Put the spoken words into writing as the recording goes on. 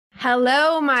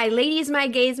Hello, my ladies, my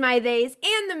gays, my theys,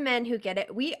 and the men who get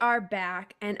it. We are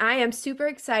back, and I am super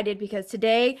excited because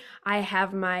today I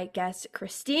have my guest,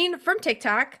 Christine from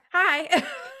TikTok. Hi.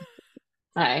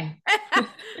 Hi.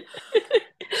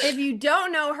 If you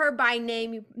don't know her by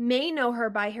name, you may know her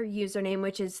by her username,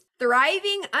 which is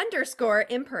thriving underscore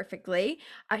imperfectly.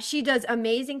 She does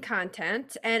amazing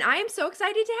content, and I am so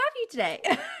excited to have you today.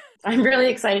 I'm really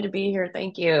excited to be here.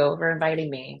 Thank you for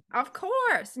inviting me. Of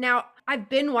course. Now, I've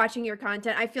been watching your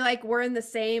content. I feel like we're in the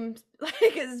same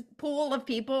like pool of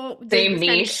people doing Same this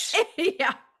kind niche. of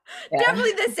yeah. Yeah.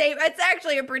 Definitely the same. It's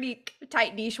actually a pretty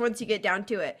tight niche once you get down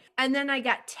to it. And then I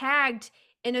got tagged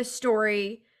in a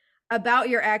story about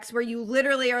your ex where you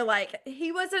literally are like,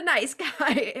 he was a nice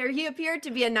guy or he appeared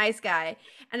to be a nice guy.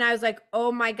 And I was like,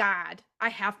 "Oh my God, I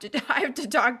have to I have to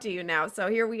talk to you now." So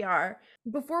here we are.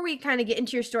 Before we kind of get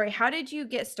into your story, how did you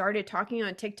get started talking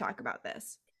on TikTok about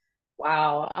this?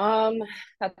 Wow.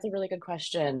 That's a really good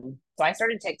question. So I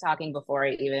started TikToking before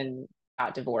I even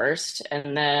got divorced.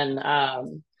 And then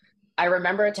I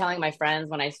remember telling my friends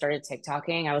when I started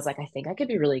TikToking, I was like, I think I could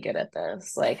be really good at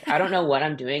this. Like, I don't know what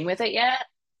I'm doing with it yet,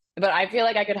 but I feel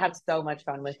like I could have so much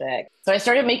fun with it. So I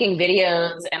started making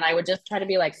videos and I would just try to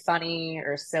be like funny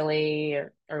or silly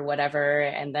or whatever.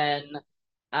 And then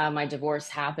my divorce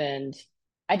happened.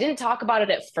 I didn't talk about it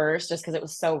at first just because it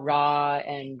was so raw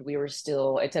and we were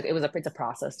still, it's a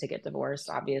process to get divorced,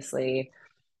 obviously.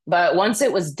 But once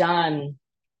it was done,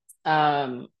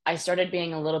 I started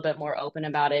being a little bit more open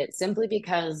about it simply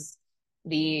because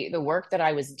the work that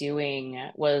I was doing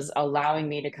was allowing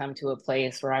me to come to a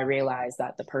place where I realized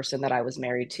that the person that I was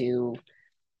married to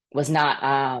was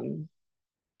not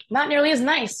nearly as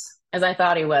nice as I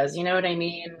thought he was. You know what I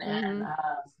mean? And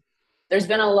Mm-hmm. there's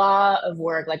been a lot of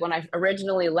work. Like when I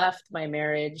originally left my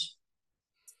marriage,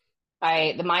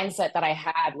 I the mindset that I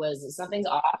had was something's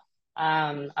off.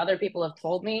 Other people have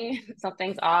told me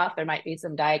something's off. There might be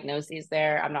some diagnoses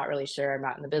there. I'm not really sure. I'm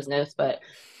not in the business, but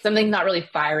something's not really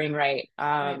firing right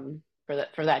Right.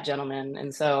 for that gentleman.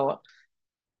 And so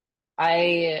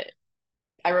I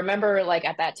I remember like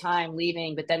at that time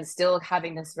leaving, but then still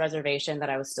having this reservation that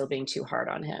I was still being too hard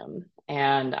on him.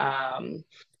 And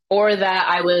or that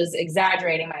I was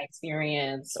exaggerating my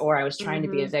experience or I was trying to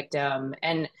be a Mm-hmm. victim.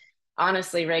 And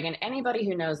honestly, Reagan, anybody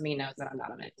who knows me knows that I'm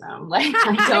not a victim. Like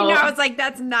I I know. don't It's like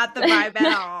that's not the vibe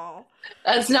at all.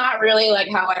 that's not really like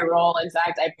how I roll. In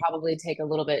fact, I probably take a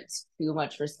little bit too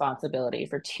much responsibility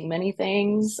for too many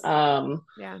things.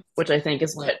 Yeah. Which I think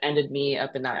is what ended me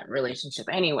up in that relationship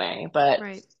anyway. But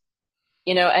Right.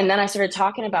 and then I started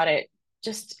talking about it,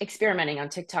 just experimenting on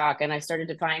TikTok, and I started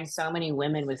to find so many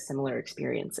women with similar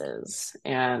experiences.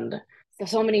 And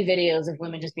so many videos of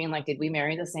women just being like, did we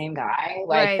marry the same guy?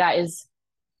 Like, Right. that is,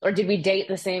 or did we date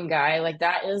the same guy? Like,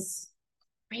 that is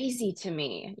crazy to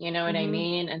me. You know what I Mm-hmm.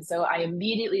 mean? And so I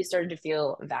immediately started to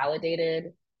feel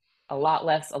validated, a lot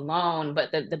less alone.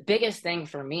 But the biggest thing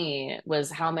for me was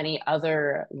how many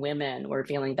other women were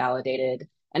feeling validated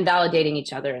and validating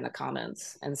each other in the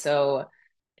comments. And so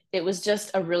it was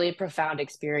just a really profound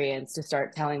experience to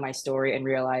start telling my story and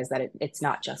realize that it's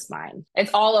not just mine.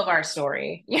 It's all of our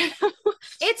story.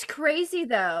 It's crazy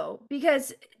though,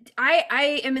 because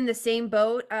I am in the same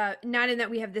boat. Not in that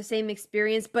we have the same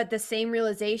experience, but the same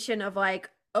realization of like,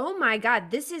 oh my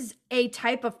God, this is a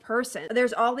type of person.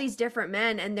 There's all these different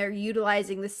men and they're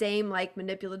utilizing the same like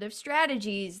manipulative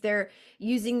strategies. They're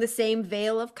using the same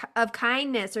veil of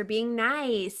kindness or being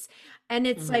nice. And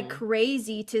it's like Mm-hmm.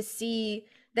 crazy to see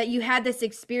that you had this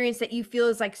experience that you feel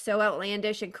is like so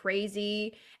outlandish and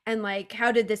crazy and like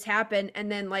how did this happen, and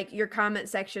then like your comment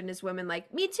section is women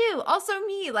like me too, also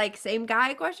me, like same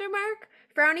guy, question mark,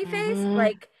 frowny face, Mm-hmm.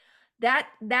 like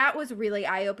that was really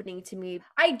eye-opening to me.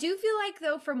 I do feel like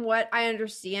though, from what I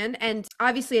understand, and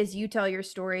obviously as you tell your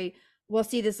story we'll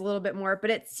see this a little bit more,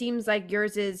 but it seems like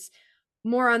yours is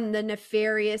more on the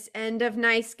nefarious end of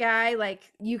nice guy.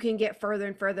 Like you can get further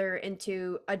and further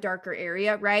into a darker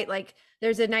area, right? Like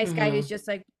there's a nice guy who's Mm-hmm. just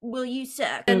like, "Will you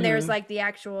suck?" And there's Mm-hmm. like the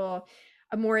actual,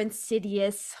 a more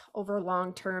insidious over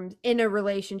long term in a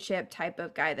relationship type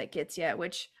of guy that gets you,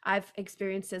 which I've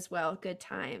experienced as well. Good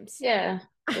times. Yeah.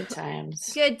 Good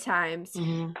times. Good times,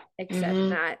 Mm-hmm. except Mm-hmm.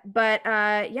 not. But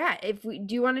yeah, if we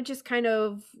do you want to just kind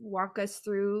of walk us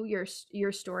through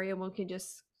your story, and we can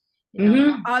just,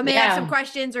 Mm-hmm. I may have some Yeah.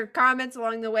 questions or comments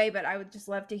along the way, but I would just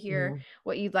love to hear Mhm.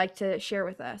 what you'd like to share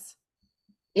with us.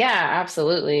 Yeah,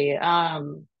 absolutely.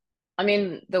 I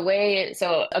mean,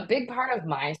 so a big part of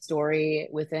my story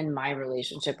within my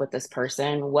relationship with this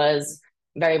person was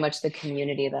very much the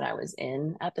community that I was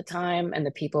in at the time and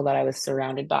the people that I was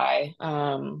surrounded by.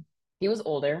 He was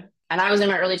older. And I was in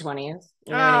my early 20s,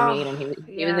 you know what I Oh, mean? And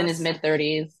he was in his yes. mid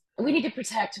 30s. We need to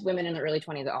protect women in the early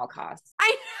 20s at all costs.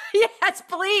 I yes,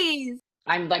 please.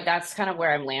 I'm like, that's kind of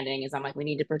where I'm landing is I'm like, we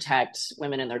need to protect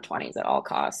women in their 20s at all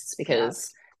costs Yeah.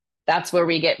 because that's where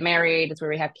we get married. That's where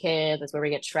we have kids. That's where we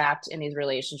get trapped in these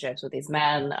relationships with these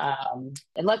men. And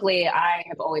luckily, I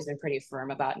have always been pretty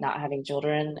firm about not having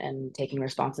children and taking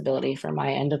responsibility for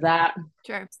my end of that.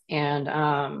 Sure. And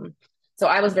so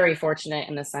I was very fortunate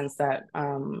in the sense that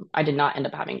I did not end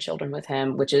up having children with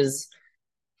him, which is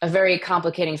a very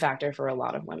complicating factor for a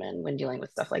lot of women when dealing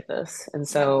with stuff like this. And Yeah.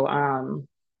 so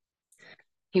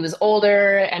he was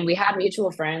older and we had mutual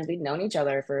friends. We'd known each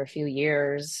other for a few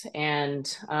years. And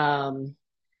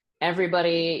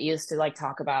everybody used to like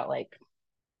talk about like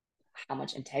how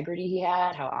much integrity he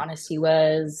had, how honest he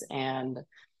was, and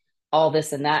all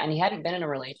this and that. And he hadn't been in a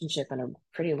relationship in a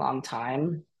pretty long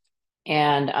time.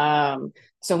 And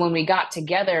so when we got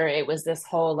together, it was this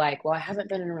whole like, well, I haven't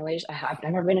been in a I've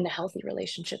never been in a healthy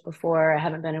relationship before. I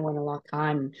haven't been in one in a long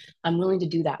time. I'm willing to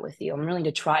do that with you. I'm willing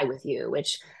to try with you,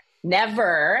 which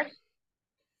never,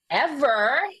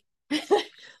 ever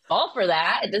fall for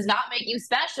that. It does not make you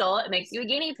special. It makes you a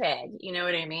guinea pig. You know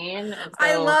what I mean? And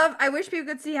so I wish people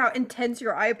could see how intense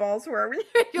your eyeballs were.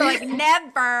 You're like,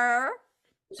 never.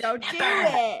 Don't do never,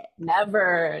 it.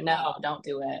 never, no, don't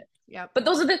do it. Yep. But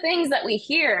those are the things that we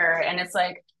hear. And it's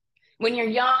like, when you're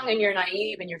young and you're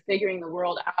naive and you're figuring the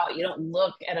world out, you don't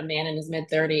look at a man in his mid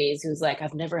 30s who's like,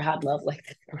 I've never had love like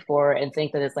this before and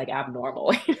think that it's like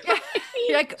abnormal. You know what I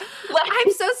You're mean? like, Like,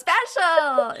 I'm so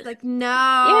special. Like, yeah.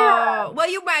 no. Well,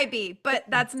 you might be, but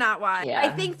that's not why. I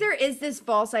Yeah. think there is this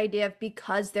false idea of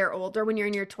because they're older when you're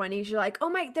in your 20s, you're like, oh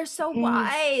my, they're so Mm.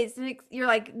 wise. And you're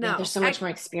like, Like they're no. so much more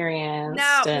No. experienced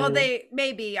Well, and they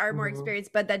maybe are more mhm,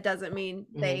 experienced, but that doesn't mean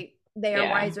mhm. they are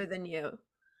Yeah. wiser than you.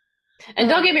 And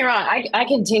don't get me wrong, I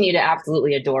continue to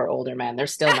absolutely adore older men. They're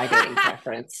still my dating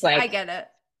preference. I Like, get it.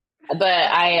 but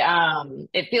I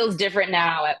it feels different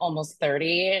now at almost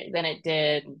 30 than it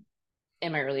did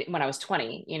in my early when I was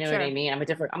 20. You know what I Sure. mean? I'm a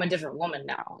different woman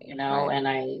now, you know, Right. and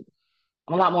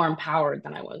I'm a lot more empowered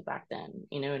than I was back then.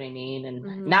 You know what I mean? And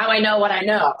Hmm. now I know what I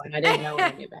know, and I didn't know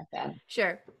what I knew back then.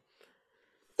 Sure.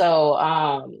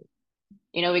 So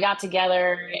we got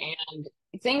together and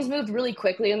things moved really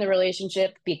quickly in the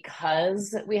relationship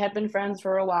because we had been friends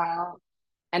for a while.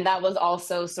 And that was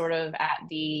also sort of at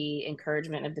the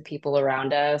encouragement of the people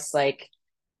around us. Like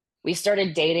we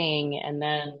started dating and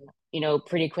then,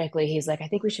 pretty quickly he's like, I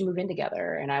think we should move in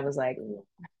together. And I was like,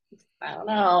 I don't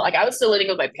know. Like I was still living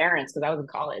with my parents because I was in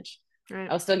college. Right.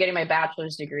 I was still getting my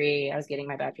bachelor's degree. I was getting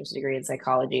my bachelor's degree in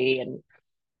psychology. And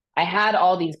I had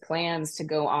all these plans to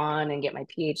go on and get my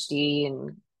PhD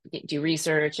and do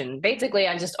research. And basically,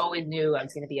 I just always knew I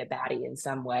was going to be a baddie in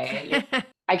some way.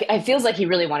 I feels like he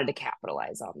really wanted to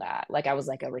capitalize on that. Like I was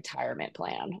like a retirement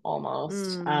plan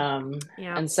almost. Mm,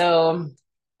 yeah. And so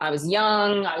I was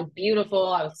young, I was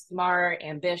beautiful, I was smart,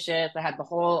 ambitious. I had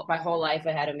my whole life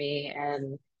ahead of me.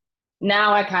 And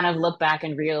now I kind of look back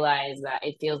and realize that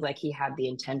it feels like he had the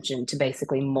intention to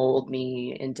basically mold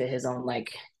me into his own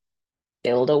like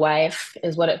build a wife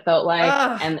is what it felt like.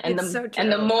 Oh, And it's the so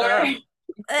and the true. more Ugh.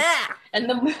 Ugh. and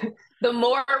the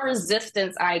more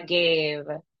resistance I gave,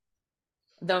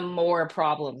 the more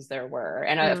problems there were.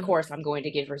 And of Mm, course, I'm going to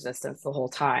give resistance the whole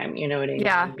time. You know what I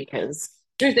yeah. mean? Because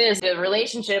truth is, the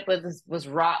relationship was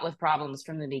wrought with problems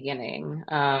from the beginning.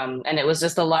 And it was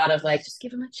just a lot of like, just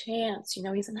give him a chance.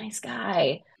 He's a nice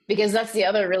guy. Because that's the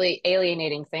other really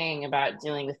alienating thing about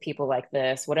dealing with people like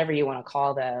this, whatever you want to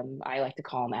call them. I like to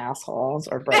call them assholes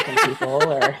or broken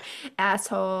people or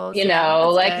Assholes. Yeah,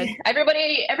 that's like good.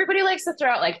 everybody likes to throw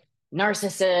out like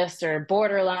narcissist or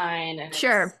borderline, and it's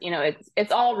Sure.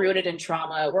 it's all rooted in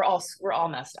trauma. We're all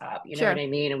messed up, you know what Sure. I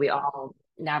mean? And we all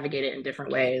navigate it in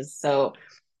different ways. So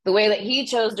the way that he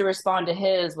chose to respond to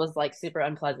his was like super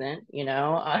unpleasant.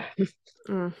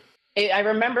 Mm. I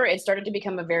remember it started to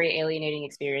become a very alienating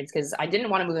experience because I didn't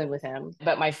want to move in with him.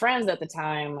 But my friends at the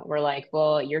time were like,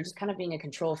 well, you're just kind of being a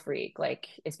control freak. Like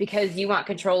it's because you want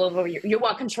control over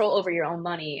your own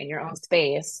money and your own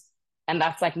space. And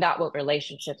that's like not what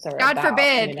relationships are God about,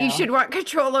 forbid you should want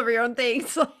control over your own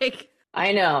things. Like,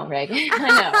 I know, right?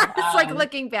 I know. it's like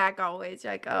looking back always.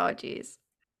 You're like, oh, geez.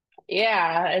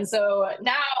 Yeah. And so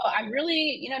now I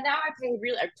really, now I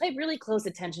pay really close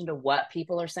attention to what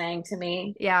people are saying to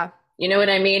me. Yeah. You know what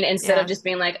I mean? Instead of Yeah. just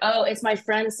being like, oh, it's my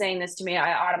friend saying this to me,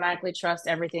 I automatically trust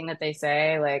everything that they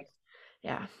say. Like,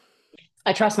 Yeah.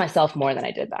 I trust myself more than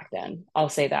I did back then. I'll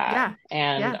say that. Yeah.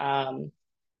 And, Yeah.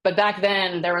 but back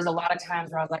then there was a lot of times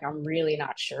where I was like, I'm really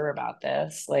not sure about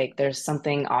this. Like, there's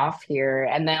something off here.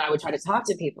 And then I would try to talk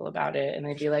to people about it, and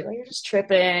they'd be like, oh, you're just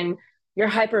tripping. you're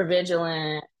hyper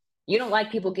vigilant. You don't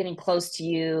like people getting close to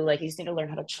you. Like you just need to learn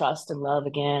how to trust and love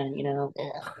again, you know?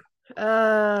 Ugh.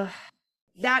 Uh,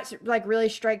 that like really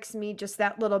strikes me just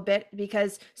that little bit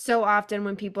because so often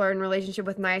when people are in relationship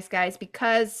with nice guys,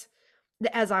 because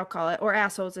as I'll call it, or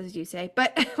assholes as you say,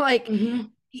 but like Hmm.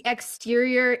 the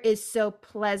exterior is so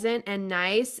pleasant and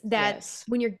nice that Yes.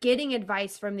 when you're getting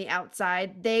advice from the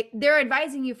outside, they're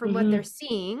advising you from what they're Hmm.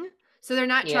 seeing. So they're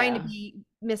not trying to Yeah. be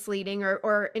misleading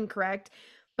or incorrect,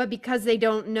 but because they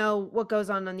don't know what goes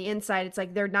on the inside, it's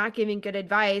like they're not giving good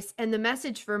advice. And the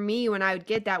message for me when I would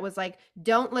get that was like,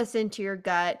 don't listen to your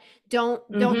gut. Don't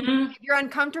Hmm. if you're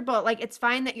uncomfortable, like it's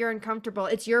fine that you're uncomfortable.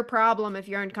 It's your problem if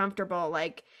you're uncomfortable.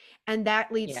 Like and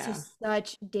that leads to Yeah.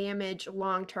 such damage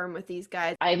long term with these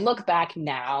guys. I look back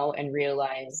now and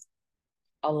realize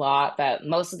a lot that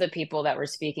most of the people that were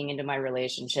speaking into my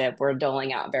relationship were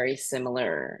doling out very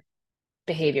similar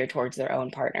behavior towards their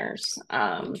own partners.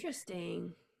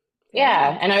 Interesting. Very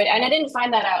Yeah, and I interesting. didn't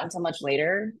find that out until much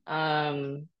later.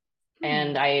 Hmm.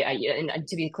 And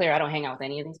to be clear, I don't hang out with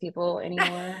any of these people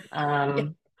anymore. Yeah.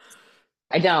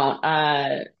 I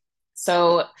don't.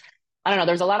 So I don't know.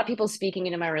 There's a lot of people speaking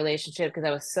into my relationship because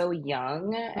I was so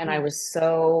young and I Mhm. was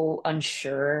so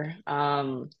unsure.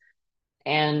 And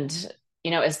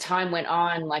as time went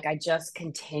on, like I just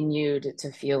continued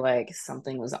to feel like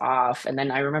something was off. And then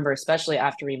I remember, especially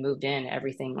after we moved in,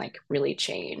 everything like really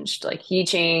changed. Like he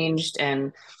changed,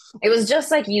 and it was just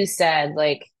like you said,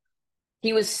 like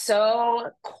he was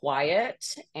so quiet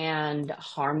and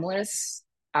harmless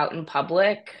out in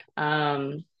public.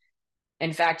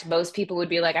 In fact, most people would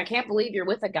be like, I can't believe you're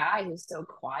with a guy who's so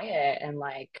quiet and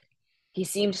like he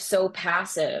seemed so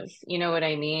passive, you know what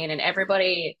I mean? And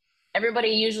everybody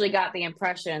usually got the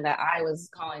impression that I was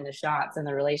calling the shots in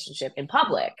the relationship in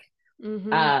public.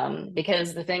 Mhm.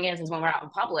 Because the thing is when we're out in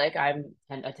public, I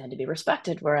tend to be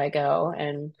respected where I go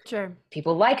and Sure.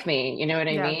 people like me, you know what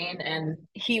I Yeah. mean? And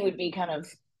he would be kind of,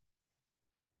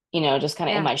 just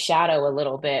kind of in Yeah. my shadow a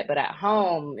little bit, but at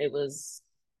home it was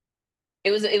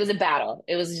a battle.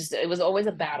 It was always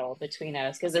a battle between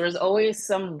us because there was always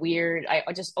some weird,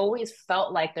 I just always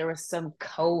felt like there was some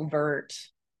covert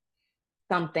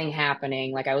something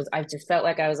happening. Like I just felt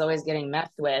like I was always getting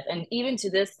messed with. And even to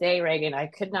this day, Reagan, I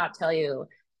could not tell you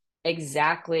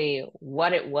exactly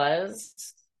what it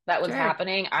was that was Sure.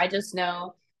 happening. I just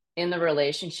know in the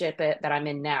relationship that I'm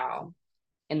in now,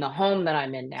 in the home that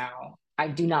I'm in now, I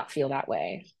do not feel that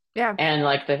way. Yeah. And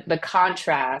like the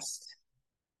contrast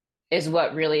is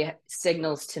what really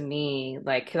signals to me,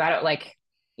 like, because I don't like,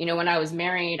 when I was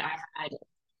married, I had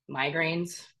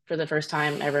migraines for the first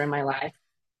time ever in my life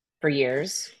for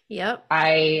years. Yep.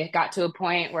 I got to a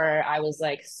point where I was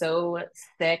like so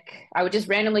sick. I would just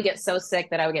randomly get so sick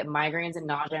that I would get migraines and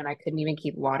nausea and I couldn't even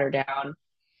keep water down.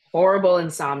 Horrible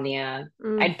insomnia. I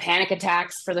Mm. had panic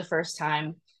attacks for the first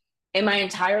time in my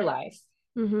entire life.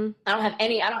 Mhm. I don't have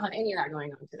any of that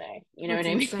going on today. You know what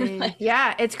That's I mean? insane. Like,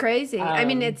 Yeah, it's crazy. I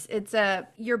mean, um, it's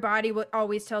your body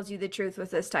always tells you the truth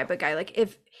with this type of guy. Like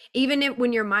if even if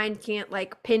when your mind can't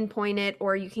like pinpoint it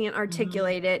or you can't mhm.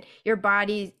 articulate it, your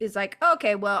body is like,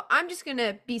 okay, well, I'm just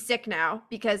gonna be sick now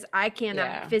because I cannot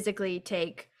Yeah. physically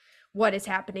take what is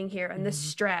happening here and the Mhm.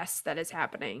 stress that is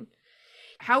happening.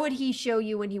 How would he show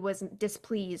you when he wasn't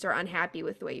displeased or unhappy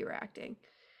with the way you were acting?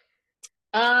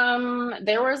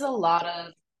 There was a lot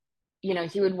of,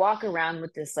 he would walk around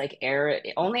with this like air,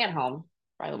 only at home,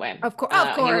 by the way. Of course,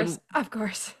 of He course, would of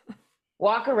course.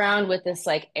 walk around with this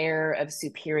like air of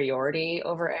superiority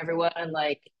over everyone.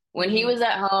 Like when he Hmm. was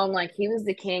at home, like he was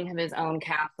the king of his own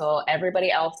castle.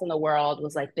 Everybody else in the world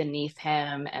was like beneath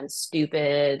him and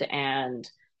stupid and,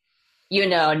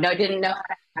 no, didn't know how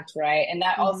to act right. And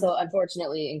that Hmm. also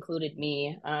unfortunately included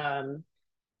me.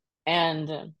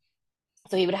 And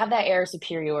So he would have that air of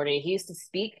superiority. He used to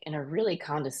speak in a really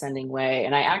condescending way.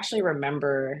 And I actually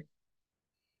remember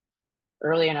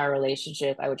early in our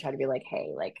relationship, I would try to be like,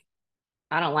 hey, like,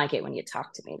 I don't like it when you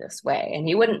talk to me this way. And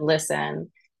he wouldn't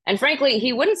listen. And frankly,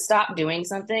 he wouldn't stop doing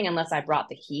something unless I brought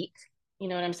the heat. You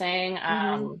know what I'm saying?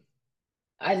 Hmm.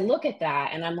 I look at that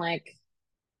and I'm like,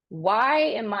 why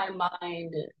in my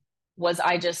mind was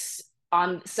I just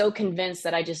on so convinced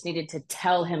that I just needed to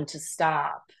tell him to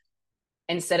stop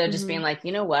instead of just being Hmm. like,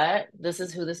 you know what? This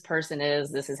is who this person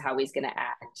is. This is how he's going to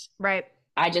act. Right.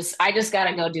 I just got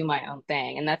to go do my own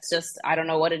thing. And that's just, I don't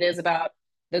know what it is about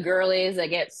the girlies that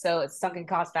get so it's sunken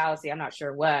cost fallacy. I'm not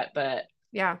sure what, but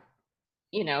Yeah.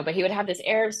 but he would have this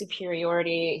air of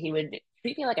superiority. He would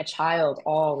treat me like a child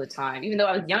all the time, even though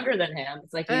I was younger than him.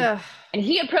 It's like Ugh. and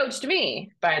he approached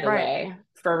me, by the Right. way,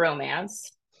 for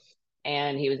romance.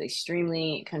 And he was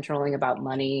extremely controlling about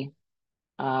money.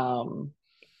 Um,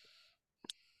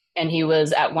 And he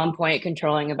was at one point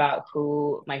controlling about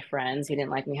who my friends. He didn't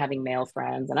like me having male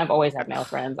friends, and I've always had male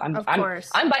friends. I'm Of I'm course.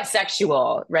 I'm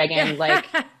bisexual, Yeah. Reagan.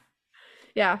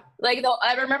 Yeah. Like though,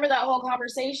 I remember that whole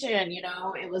conversation.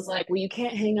 It was like, well, you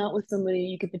can't hang out with somebody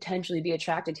you could potentially be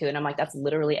attracted to, and I'm like, that's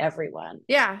literally everyone.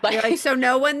 Yeah. You're like, Like, so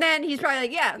no one then? He's probably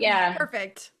like, yeah, yeah,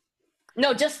 perfect.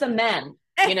 no, just the men.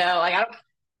 Like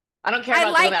I don't care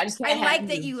about the women. I just I can't like have.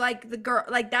 that you like the girl.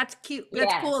 Like that's cute.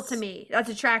 That's cool to Yes, me. That's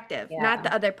attractive, not yeah,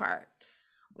 the other part.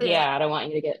 Yeah. yeah. I don't want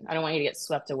you to get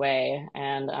swept away,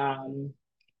 and Ugh.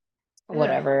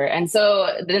 whatever. And so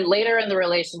then later in the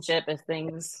relationship, as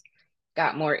things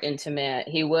got more intimate,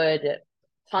 he would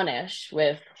punish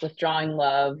with withdrawing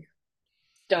love,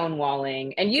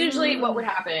 stonewalling. And usually what Mm. would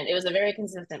happen, it was a very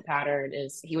consistent pattern,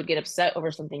 is he would get upset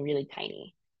over something really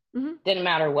tiny. Hmm. Didn't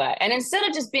matter what. And instead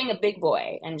of just being a big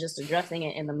boy and just addressing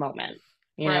it in the moment,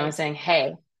 and Right. saying,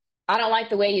 hey, I don't like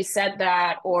the way you said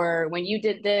that, or when you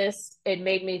did this, it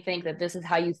made me think that this is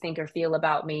how you think or feel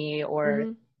about me, or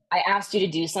Hmm. I asked you to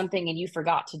do something and you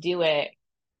forgot to do it.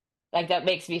 Like that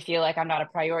makes me feel like I'm not a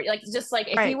priority. Like just like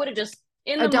if he Right. would have just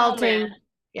in the moment, Adulting.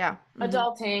 Yeah. Hmm.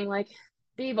 adulting, like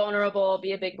be vulnerable,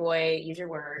 be a big boy, use your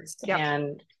words, Yep.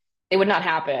 and it would not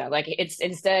happen. Like it's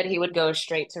instead he would go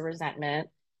straight to resentment,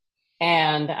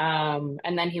 and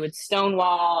then he would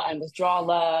stonewall and withdraw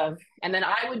love. And then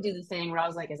I would do the thing where I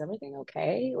was like, is everything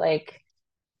okay? Like,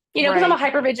 because I'm a Right.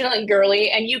 hyper vigilant girly,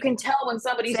 and you can tell when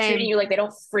somebody's treating Same. you like they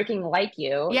don't freaking like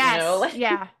you, Yes. like,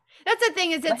 Yeah. That's the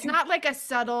thing is it's like not like a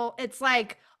subtle, it's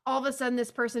like all of a sudden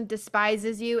this person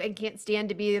despises you and can't stand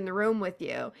to be in the room with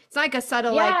you. It's not like a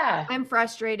subtle like yeah. I'm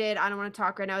frustrated, I don't want to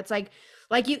talk right now. It's like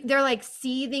you they're like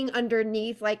seething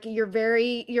underneath like your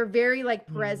very like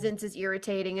Mm. presence is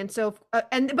irritating and so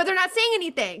and but they're not saying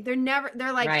anything. They're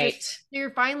like just Right.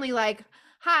 you're finally like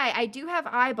hi, I do have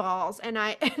eyeballs and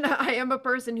I and I am a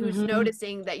person who's Hmm.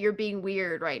 noticing that you're being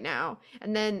weird right now.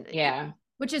 And then Yeah.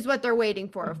 which is what they're waiting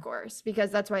for, of course,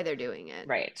 because that's why they're doing it.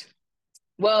 Right.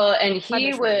 Well, and he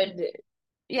Punishment. would,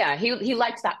 yeah, he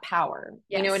liked that power.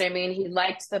 You know what Yes. I mean? He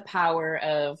liked the power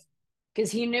of, because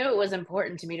he knew it was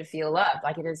important to me to feel loved,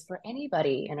 like it is for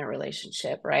anybody in a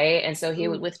relationship, right? And so he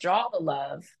would Ooh, withdraw the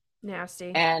love,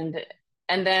 nasty. and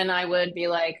and then I would be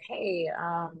like, hey,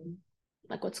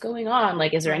 like what's going on?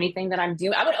 Like, is there Right. anything that I'm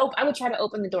doing? I would try to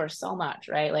open the door so much,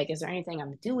 right? Like, is there anything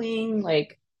I'm doing?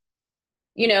 Like,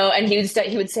 and he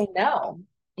would say no.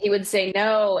 He would say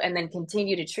no and then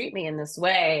continue to treat me in this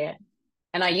way.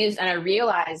 And I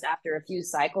realized after a few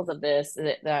cycles of this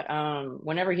that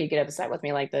whenever he'd get upset with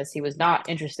me like this, he was not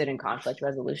interested in conflict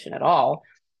resolution at all.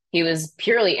 He was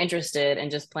purely interested in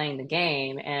just playing the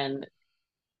game. And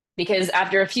because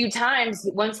after a few times,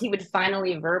 once he would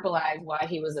finally verbalize why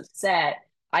he was upset,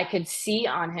 I could see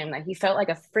on him that he felt like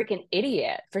a freaking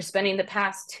idiot for spending the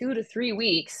past 2 to 3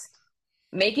 weeks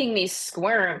making me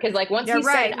squirm. Because like once Yeah, he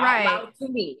said it right, right.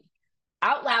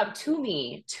 out loud to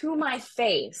me, to my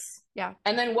face, Yeah.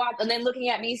 and then looking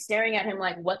at me, staring at him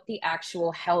like, what the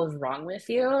actual hell is wrong with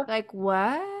you? Like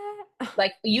what?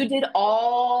 Like you did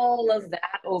all of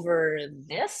that over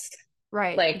this?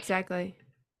 Right, Like, exactly.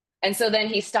 and so then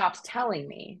he stopped telling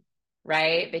me,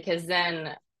 right? Because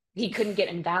then he couldn't get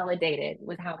invalidated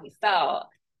with how he felt.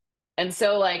 And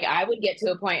so like I would get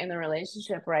to a point in the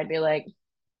relationship where I'd be like,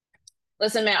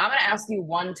 listen, man, I'm gonna ask you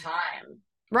one time.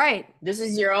 Right. This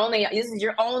is your only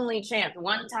chance,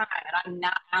 one time, and I'm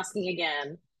not asking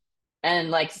again.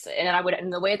 And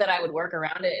the way that I would work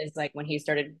around it is like when he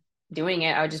started doing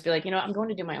it, I would just be like, I'm going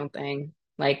to do my own thing.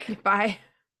 Like Bye.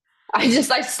 I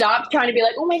stopped trying to be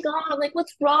like, oh my God, like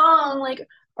what's wrong? Like,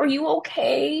 are you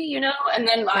okay? And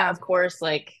then Yeah. of course,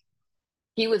 like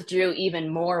he withdrew even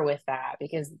more with that,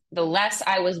 because the less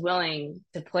I was willing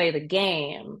to play the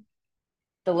game,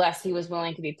 the less he was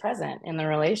willing to be present in the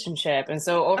relationship. And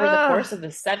so Ugh. over the course of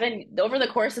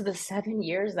the 7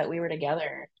 years that we were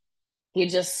together, he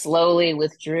just slowly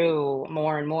withdrew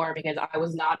more and more because I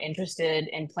was not interested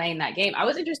in playing that game. I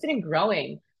was interested in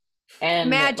growing and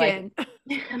like Imagine.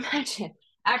 imagine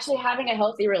actually having a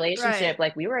healthy Right. relationship.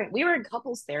 Like we were in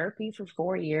couples therapy for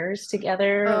 4 years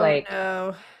together, Oh like,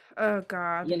 no. Oh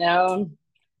God. you know,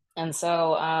 and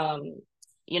so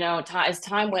as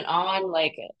time went on,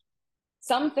 like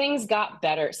some things got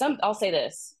better. I'll say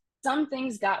this. Some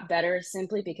things got better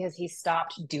simply because he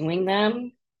stopped doing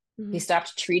them. He Mhm.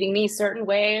 stopped treating me certain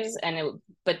ways,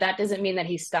 but that doesn't mean that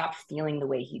he stopped feeling the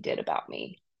way he did about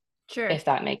me, Sure. if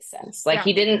that makes sense. Like Yeah.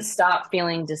 he didn't stop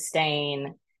feeling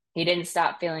disdain, he didn't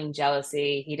stop feeling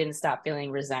jealousy, he didn't stop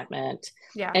feeling resentment.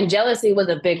 Yeah. And jealousy was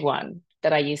a big one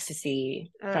that I used to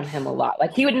see from him a Ugh. lot.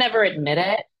 Like he would never admit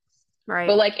it, but Right.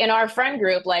 like in our friend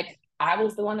group, like I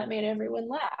was the one that made everyone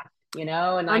laugh.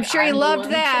 And I'm like sure he I'm the loved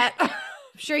one. that. I'm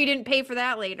sure he didn't pay for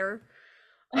that later.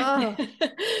 Oh,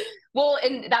 Well,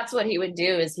 and that's what he would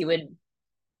do is he would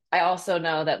I also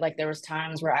know that like there was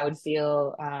times where I would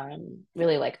feel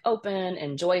really like open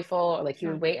and joyful, or like he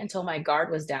yeah. would wait until my guard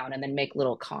was down and then make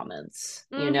little comments,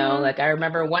 Mm-hmm. Like I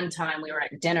remember one time we were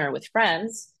at dinner with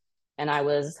friends and I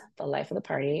was the life of the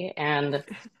party. And,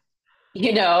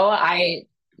 I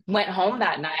went home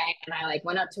that night and I like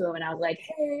went up to him and I was like,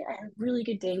 "Hey, I had a really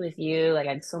good day with you. Like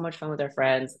I had so much fun with our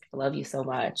friends. I love you so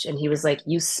much." And he was like,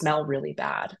 "You smell really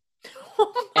bad."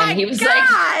 Oh And my he was like,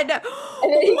 God.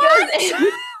 and then he goes,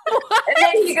 What? and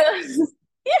then he What? goes,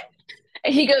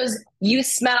 he goes, you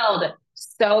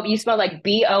smelled like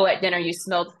BO at dinner. You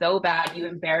smelled so bad. You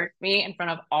embarrassed me in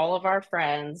front of all of our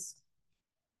friends.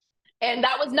 And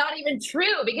that was not even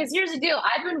true because here's the deal.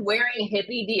 I've been wearing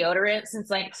hippie deodorant since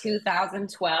like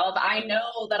 2012. I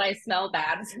know that I smell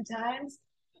bad sometimes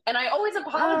and I always Oh,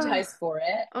 apologize for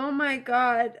it. oh my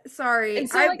God. Sorry. And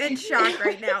so I'm like, in shock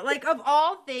right now. Like of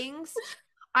all things,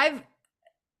 I've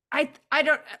I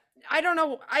don't I don't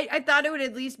know. I thought it would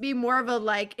at least be more of a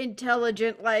like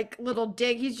intelligent like little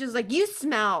dig. He's just like, you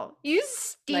smell. You like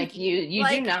stink. you do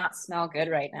Like not smell good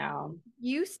right now.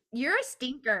 you're a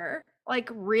stinker. Like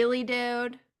really,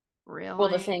 dude? Well,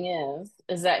 the Really? thing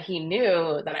is that he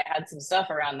knew that I had some stuff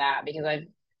around that because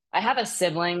I have a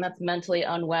sibling that's mentally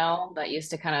unwell that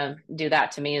used to kind of do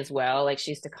that to me as well. Like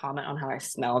she used to comment on how I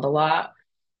smelled a lot.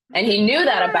 And he knew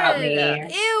that about God. me.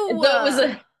 And so it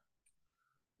was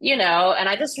Ew. and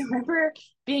I just remember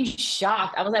being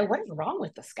shocked. I was like, what is wrong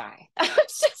with this guy? I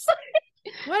was just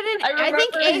like, What an I I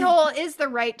think remember a-hole is the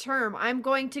right term. I'm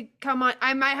going to come on.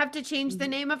 I might have to change the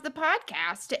name of the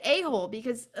podcast to a-hole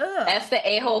because ugh. F the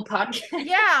a-hole podcast.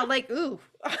 Yeah, like ooh.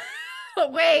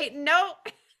 Wait, no.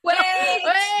 No.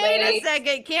 Wait a Wait.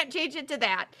 second. Can't change it to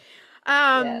that.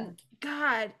 Yeah.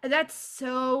 God, that's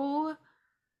so It's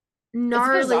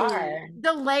gnarly. bizarre.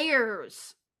 The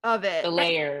layers of it. The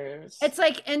layers. It's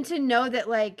like and to know that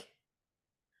like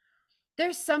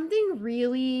there's something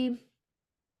really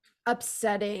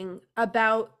upsetting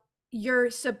about your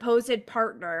supposed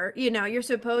partner, your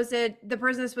supposed the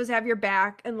person that's supposed to have your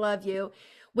back and love you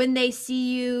when they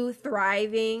see you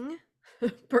thriving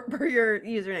per your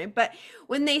username, but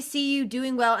when they see you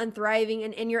doing well and thriving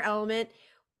and in your element,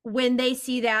 when they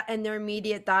see that and their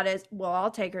immediate thought is, well,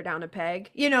 I'll take her down a peg,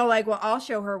 like, well, I'll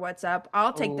show her what's up.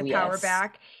 I'll take Oh, the power yes.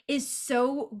 back is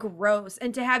so gross.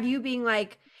 And to have you being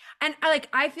like, and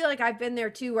I feel like I've been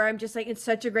there too, where I'm just like in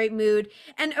such a great mood.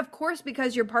 And of course,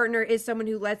 because your partner is someone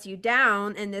who lets you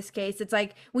down, in this case, it's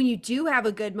like when you do have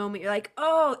a good moment, you're like,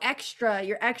 oh,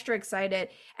 you're extra excited.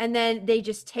 And then they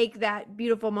just take that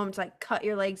beautiful moment to like cut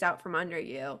your legs out from under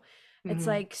you. It's Mhm.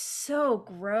 like so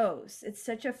gross. It's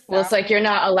such a Well, it's like you're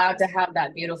foul. not allowed to have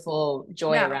that beautiful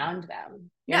joy No, around them.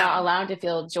 You're not no, allowed to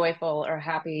feel joyful or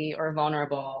happy or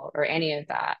vulnerable or any of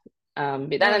that.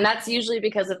 And ugh. that's usually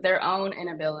because of their own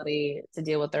inability to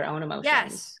deal with their own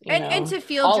Yes. emotions, And to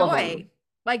feel all of joy. them.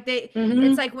 Like it's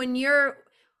Hmm. like when you're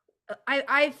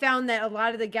I found that a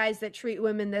lot of the guys that treat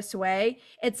women this way,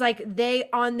 it's like they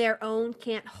on their own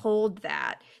can't hold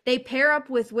that. They pair up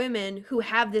with women who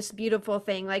have this beautiful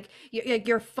thing, like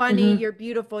you're funny, Hmm. you're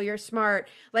beautiful, you're smart.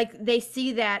 Like they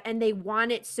see that and they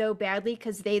want it so badly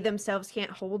because they themselves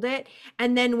can't hold it.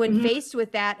 And then when Hmm. faced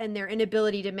with that and their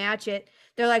inability to match it,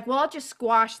 they're like, "Well, I'll just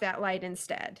squash that light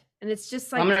instead." And it's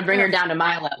just I'm like, going to bring her ugh. down to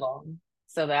my level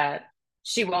so that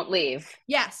she won't leave.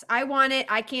 Yes, I want it.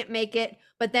 I can't make it.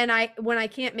 But then when I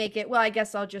can't make it, well, I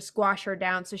guess I'll just squash her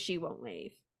down so she won't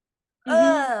leave. Hmm.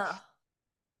 Ugh.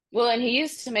 Well, and he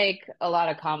used to make a lot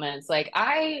of comments. Like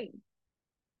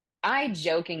I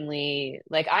jokingly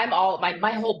like I'm all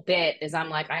my whole bit is I'm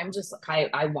like I'm just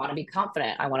I want to be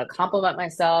confident. I want to compliment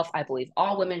myself. I believe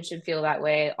all women should feel that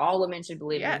way. All women should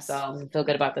believe in Yes. themselves and feel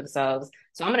good about themselves.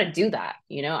 So I'm going to do that,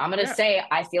 I'm going to Yeah. say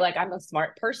I feel like I'm a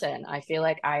smart person. I feel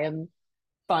like I am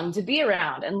fun to be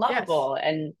around and Yes. lovable,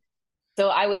 and so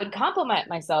I would compliment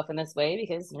myself in this way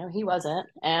because he wasn't.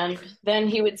 And then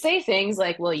he would say things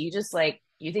like, "Well, you just like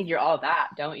you think you're all that,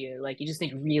 don't you? Like you just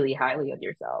think really highly of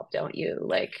yourself, don't you?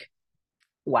 Like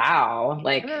wow,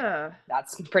 like Ugh.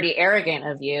 that's pretty arrogant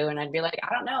of you." And I'd be like,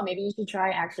 I don't know, maybe you should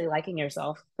try actually liking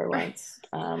yourself for once.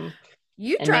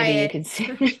 You And try maybe you it. could see,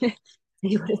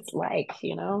 see what it's like,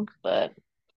 but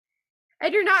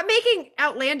And you're not making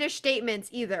outlandish statements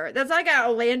either. That's like an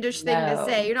outlandish thing to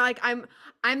say. no. You're not like I'm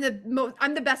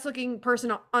the best looking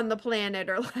person on the planet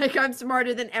or like I'm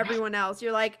smarter than everyone else.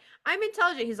 You're like I'm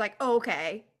intelligent. He's like, oh,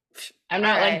 "Okay. I'm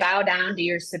All not like right. bow down to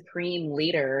your supreme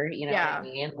leader, you know what I Yeah.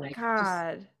 mean? Like just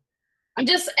God. I'm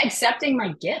just accepting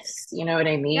my gifts. You know what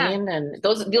I Yeah. mean? And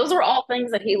those are all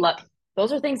things that he loved.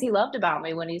 Those are things he loved about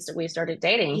me when we started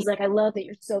dating. He's like, I love that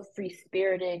you're so free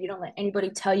spirited. You don't let anybody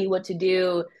tell you what to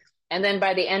do. And then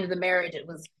by the end of the marriage, it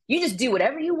was you just do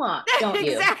whatever you want, don't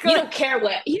you? Exactly. You don't care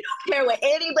what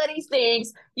anybody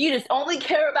thinks. You just only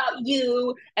care about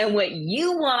you and what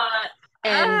you want.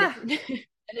 And Ah, and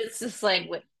it's just like,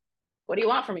 what do you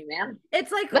want from me, man?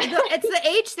 it's like it's the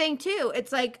age thing too.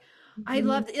 It's like I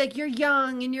love like you're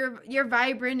young and you're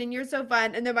vibrant and you're so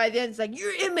fun, and then by the end it's like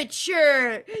you're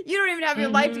immature. You don't even have your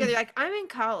life together. Mm-hmm. You're like I'm in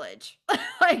college.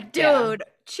 Like, Yeah. dude,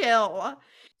 chill.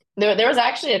 There was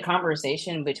actually a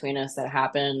conversation between us that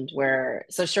happened where,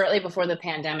 so shortly before the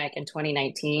pandemic in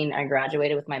 2019, I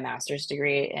graduated with my master's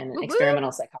degree in Whoop whoop.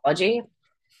 experimental psychology.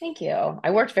 Thank you.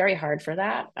 I worked very hard for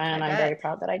that, I and I'm very bet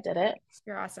proud that I did it.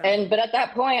 you're awesome. But at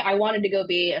that point, I wanted to go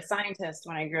be a scientist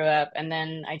when I grew up, and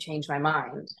then I changed my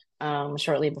mind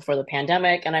shortly before the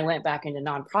pandemic, and I went back into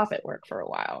nonprofit work for a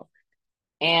while.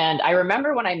 And I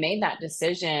remember when I made that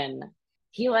decision,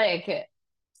 he like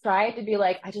tried to be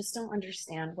like, I just don't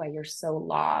understand why you're so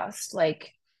lost.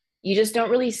 Like, you just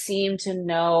don't really seem to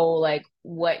know like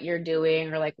what you're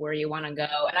doing or like where you want to go.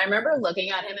 And I remember looking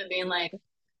at him and being like,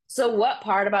 so what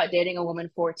part about dating a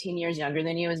woman 14 years younger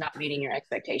than you is not meeting your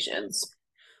expectations?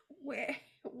 Where?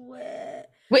 What?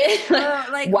 Like,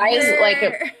 Like why is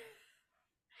where?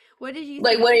 What did you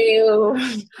like think? what are you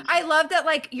I love that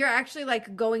like you're actually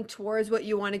like going towards what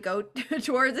you want to go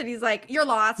towards, and he's like, you're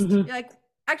lost. Mhm. You're like,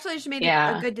 actually, I just made a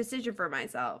Yeah. good decision for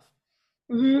myself.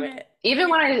 Mhm. What? Even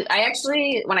when I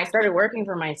actually when I started working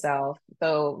for myself,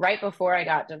 so right before I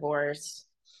got divorced,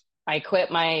 I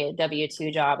quit my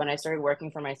W-2 job and I started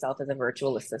working for myself as a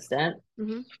virtual assistant.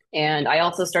 Hmm. And I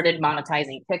also started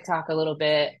monetizing TikTok a little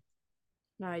bit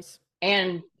Nice.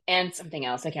 and something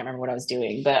else. I can't remember what I was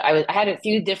doing, but I had a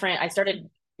few different I started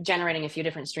generating a few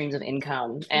different streams of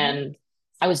income, Hmm. and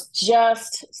I was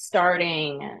just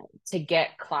starting to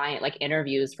get client like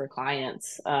interviews for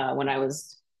clients when I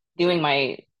was doing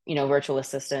my, virtual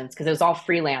assistants because it was all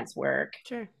freelance work.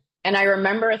 Sure. And I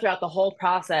remember throughout the whole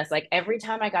process, like every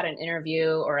time I got an interview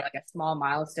or like a small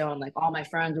milestone, like all my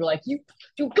friends were like, you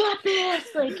got this.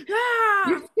 Like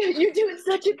Ah! you're doing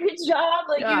such a good job.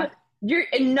 Like Yeah. you're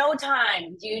in no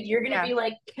time, dude, you're gonna Yeah. be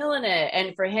like killing it.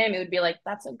 And for him, it would be like,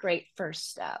 that's a great first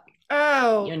step.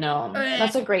 Oh.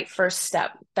 That's a great first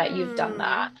step that you've done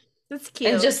that. Mm. That's And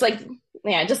cute. just like,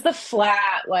 yeah, just the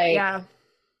flat, like, Yeah.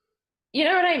 you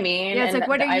know what I mean? Yeah. It's And like,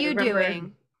 what are I you remember,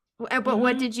 doing? But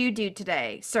what mhm, did you do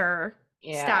today, sir?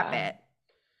 Stop yeah. it.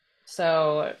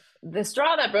 So the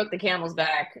straw that broke the camel's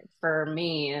back for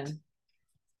me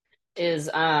is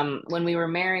when we were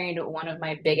married, one of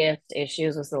my biggest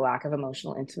issues was the lack of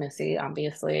emotional intimacy,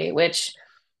 obviously, which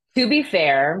to be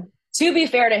fair, to be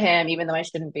fair to him, even though I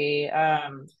shouldn't be,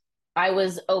 I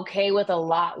was okay with a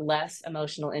lot less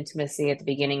emotional intimacy at the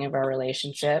beginning of our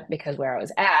relationship because where I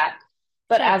was at.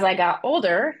 But Sure. as I got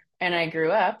older and I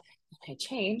grew up, I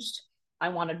changed. I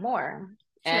wanted more.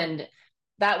 Sure. And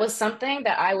that was something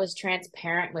that I was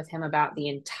transparent with him about the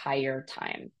entire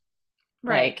time.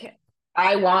 Right. Like,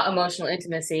 I want emotional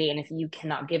intimacy, and if you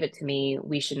cannot give it to me,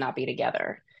 we should not be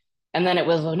together. And then it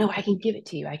was, well, no, I can give it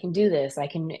to you. I can do this. I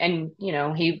can, and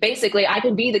he basically, I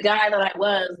could be the guy that I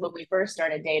was when we first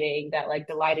started dating that like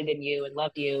delighted in you and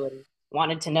loved you and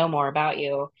wanted to know more about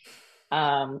you.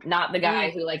 Not the guy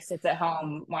Mm. who like sits at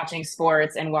home watching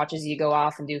sports and watches you go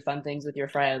off and do fun things with your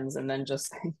friends and then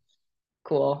just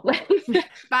cool.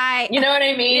 Bye. You know what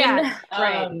I mean? Yeah.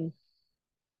 Right.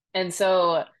 And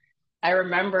so I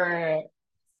remember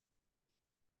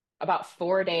about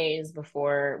 4 days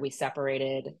before we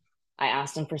separated, I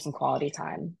asked him for some quality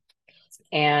time.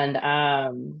 And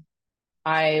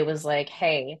I was like,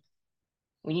 hey,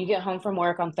 when you get home from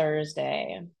work on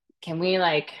Thursday, can we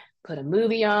like put a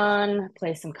movie on,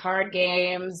 play some card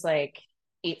games, like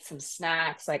eat some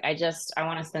snacks? Like I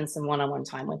want to spend some one-on-one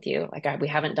time with you. Like we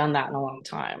haven't done that in a long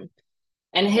time.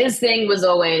 And his thing was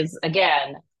always,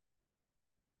 again,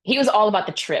 he was all about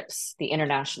the trips, the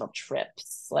international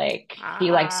trips. Like Ah. he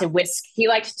liked to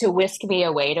whisk me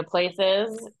away to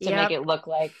places to make Yep. it look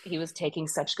like he was taking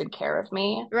such good care of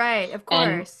me. Right. Of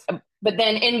And course. but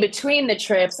then in between the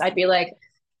trips, I'd be like,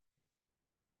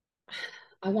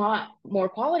 I want more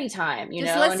quality time, Just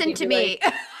and listen he'd to be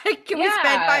like, me. Can we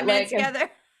spend yeah, 5 minutes like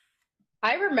together?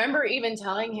 I remember even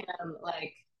telling him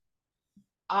like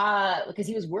because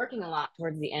he was working a lot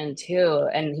towards the end too,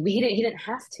 and he didn't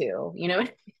have to,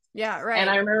 Yeah. And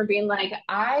I Right. remember being like,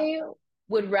 I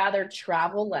would rather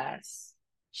travel less,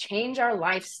 change our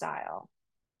lifestyle,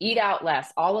 eat out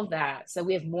less, all of that. So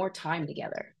we have more time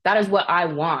together. That is what I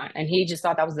want. And he just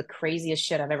thought that was the craziest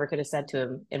shit I've ever could have said to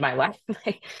him in my life.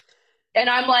 And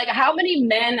I'm like, how many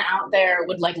men out there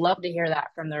would like love to hear that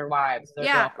from their wives, their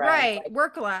Yeah, girlfriends? right. Like,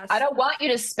 Work I less. don't want you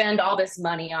to spend all this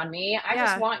money on me. I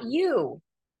just Yeah. want you,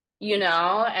 you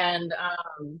know? And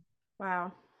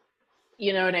Wow.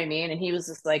 you know what I mean? And he was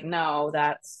just like, no,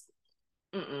 that's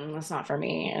not for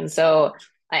me. And so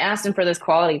I asked him for this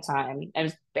quality time. It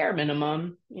was bare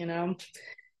minimum, you know,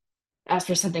 asked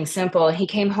for something simple. He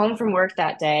came home from work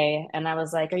that day and I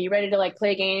was like, are you ready to like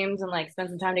play games and like spend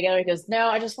some time together? He goes, no,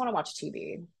 I just want to watch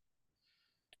TV.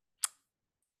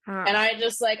 And Oh. I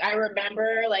just like, I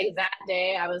remember like that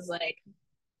day, I was like,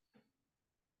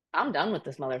 I'm done with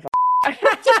this motherfucker.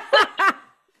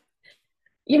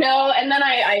 You know, and then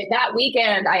I that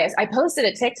weekend I posted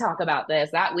a TikTok about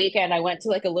this. That weekend I went to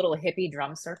like a little hippie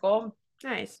drum circle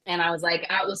Nice. and I was like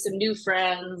out with some new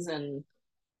friends and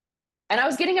I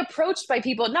was getting approached by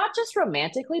people, not just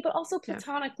romantically, but also Yeah.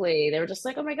 platonically. They were just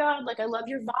like, oh my God, like I love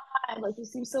your vibe. Like you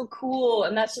seem so cool.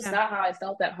 And that's just Yeah. not how I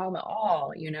felt at home at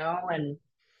all, you know? And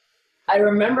I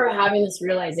remember having this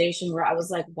realization where I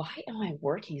was like, why am I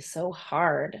working so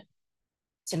hard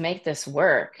to make this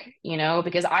work? You know,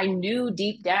 because I knew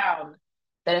deep down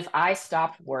that if I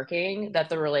stopped working, that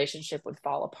the relationship would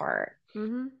fall apart.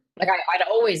 Mm-hmm. Like I'd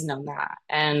always known that.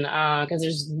 And because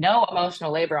there's no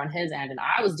emotional labor on his end. And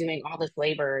I was doing all this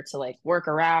labor to like work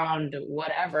around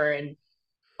whatever. And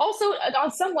also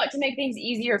on somewhat to make things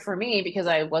easier for me because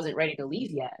I wasn't ready to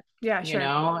leave yet, Yeah, you sure.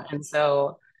 know? And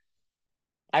so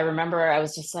I remember I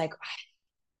was just like,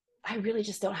 I really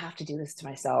just don't have to do this to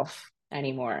myself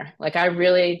anymore. Like I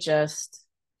really just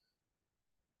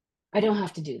I don't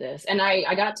have to do this. And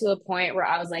I got to a point where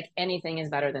I was like, anything is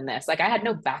better than this. Like I had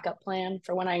no backup plan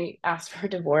for when I asked for a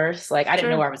divorce. Like I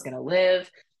didn't know Sure. where I was going to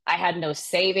live. I had no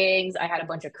savings. I had a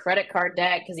bunch of credit card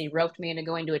debt because he roped me into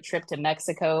going to a trip to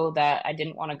Mexico that I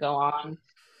didn't want to go on,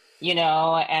 you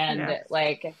know, and Yeah.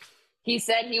 like he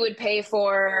said he would pay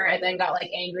for and then got like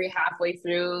angry halfway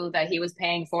through that he was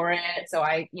paying for it. So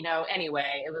I, you know,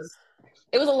 anyway,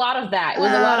 it was a lot of that. It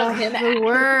was a lot of him. The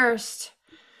worst.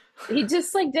 He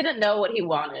just like didn't know what he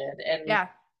wanted. And Yeah.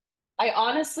 I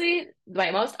honestly, my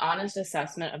most honest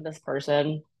assessment of this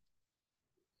person,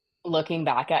 looking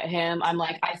back at him, I'm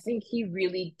like, I think he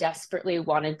really desperately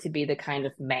wanted to be the kind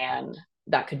of man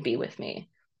that could be with me.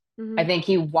 I Mm-hmm. think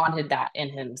he wanted that in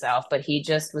himself, but he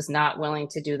just was not willing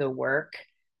to do the work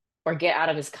or get out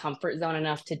of his comfort zone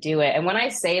enough to do it. And when I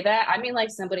say that, I mean like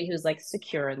somebody who's like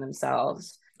secure in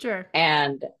themselves Sure.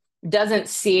 and doesn't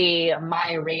see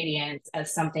my radiance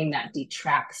as something that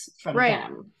detracts from Right.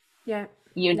 them, Yeah.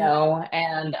 you Yeah. know.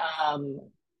 And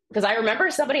because I remember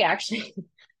somebody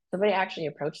actually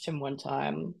approached him one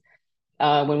time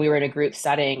when we were in a group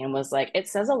setting and was like, it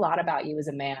says a lot about you as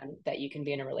a man that you can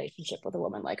be in a relationship with a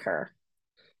woman like her.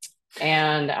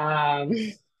 And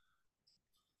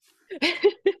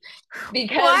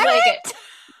because like What?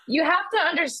 you have to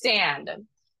understand,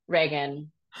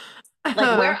 Reagan, like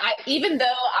where Uh, I, even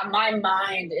though my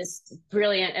mind is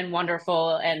brilliant and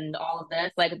wonderful and all of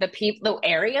this, like the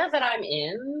area that I'm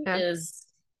in yeah. is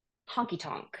honky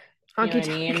tonk. You know Honky what I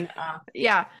tonk. mean?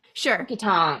 Yeah. Sure. Honky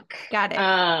tonk. Got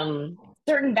it.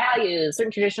 Certain values,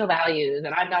 certain traditional values,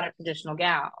 and I'm not a traditional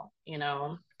gal, you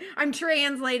know? I'm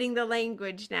translating the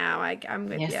language now. I'm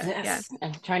with Yes, you. Yeah. yes.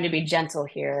 I'm trying to be gentle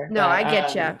here, No, but I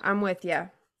get you. I'm with you.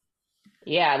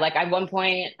 yeah, like at one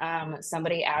point,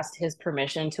 somebody asked his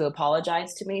permission to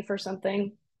apologize to me for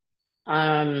something.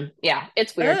 Yeah,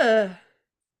 it's weird. Ugh.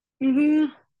 Hmm.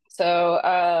 So,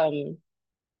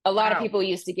 a lot of Wow. people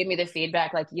used to give me the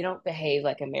feedback like, you don't behave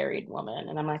like a married woman.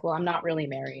 And I'm like, well, I'm not really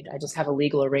married. I just have a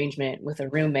legal arrangement with a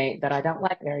roommate that I don't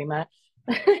like very much.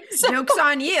 So, Joke's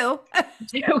on you.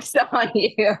 joke's on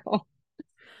you. Oh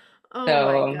my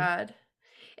So, God.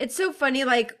 It's so funny,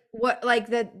 like what, like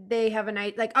that they have a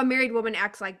night, like a married woman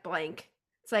acts like blank.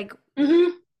 It's like,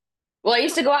 mhm. Well, I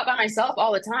used to go out by myself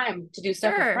all the time to do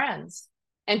stuff with sure. friends.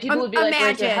 And people would be like,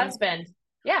 where's your Imagine. husband?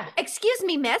 Yeah. Excuse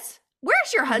me, miss.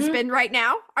 Where's your Hmm. husband right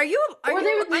now? Are Or they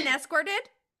you would, unescorted?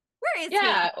 Where is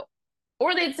yeah. he?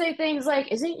 Or they'd say things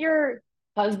like, isn't your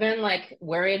husband like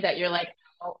worried that you're like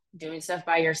out doing stuff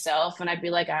by yourself? And I'd be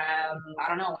like, I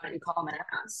don't know. Why don't you call him and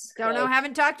ask? Don't know. Like,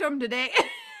 Haven't talked to him today. and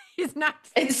He's not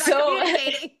so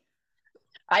communicating.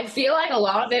 I feel like a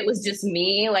lot of it was just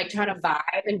me like trying to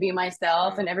vibe and be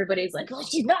myself. And everybody's like, oh,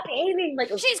 she's not behaving like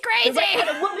She's the right crazy. kind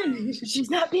of woman. She's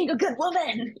not being a good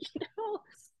woman. You know?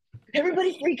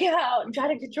 Everybody freak out and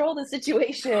try to control the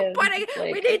situation. But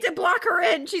we Like, need to block her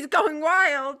in. She's going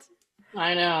wild.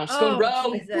 I know. She's going Oh,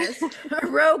 rogue. Jesus. A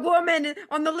rogue woman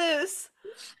on the loose.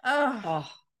 Oh,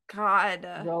 Oh. God.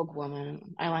 Rogue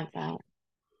woman. I like that.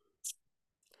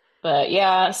 But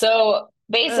yeah, so Ugh.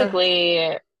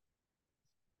 basically,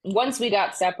 once we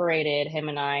got separated, him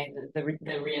and I, the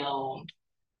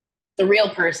real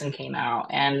person came out,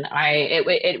 and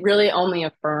it really only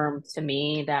affirmed to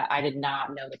me that I did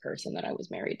not know the person that I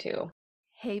was married to.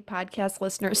 Hey, podcast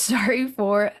listeners, sorry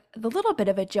for the little bit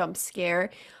of a jump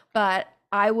scare, but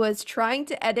I was trying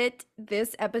to edit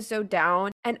this episode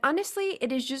down, and honestly,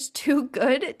 it is just too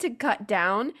good to cut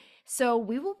down. So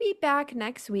we will be back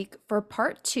next week for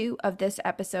part 2 of this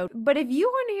episode. But if you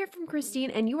want to hear from Christine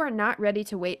and you are not ready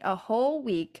to wait a whole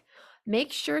week,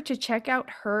 make sure to check out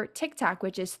her TikTok,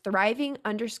 which is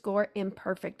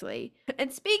thriving_imperfectly.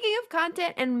 And speaking of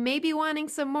content and maybe wanting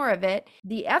some more of it,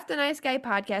 the F the Nice Guy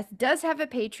podcast does have a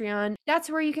Patreon. That's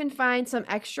where you can find some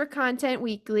extra content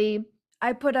weekly.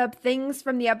 I put up things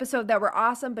from the episode that were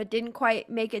awesome but didn't quite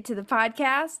make it to the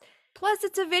podcast. Plus,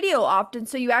 it's a video often,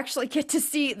 so you actually get to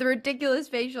see the ridiculous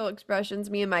facial expressions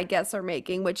me and my guests are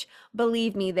making, which,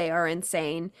 believe me, they are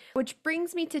insane. Which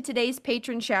brings me to today's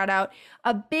patron shout out.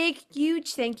 A big,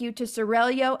 huge thank you to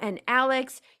Sorelio and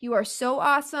Alex. You are so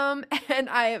awesome, and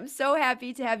I am so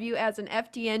happy to have you as an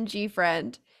FTNG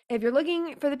friend. If you're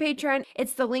looking for the Patreon,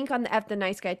 it's the link on the F the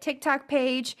Nice Guy TikTok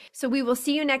page. So we will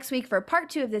see you next week for part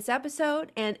 2 of this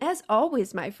episode. And as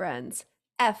always, my friends,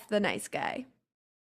 F the Nice Guy.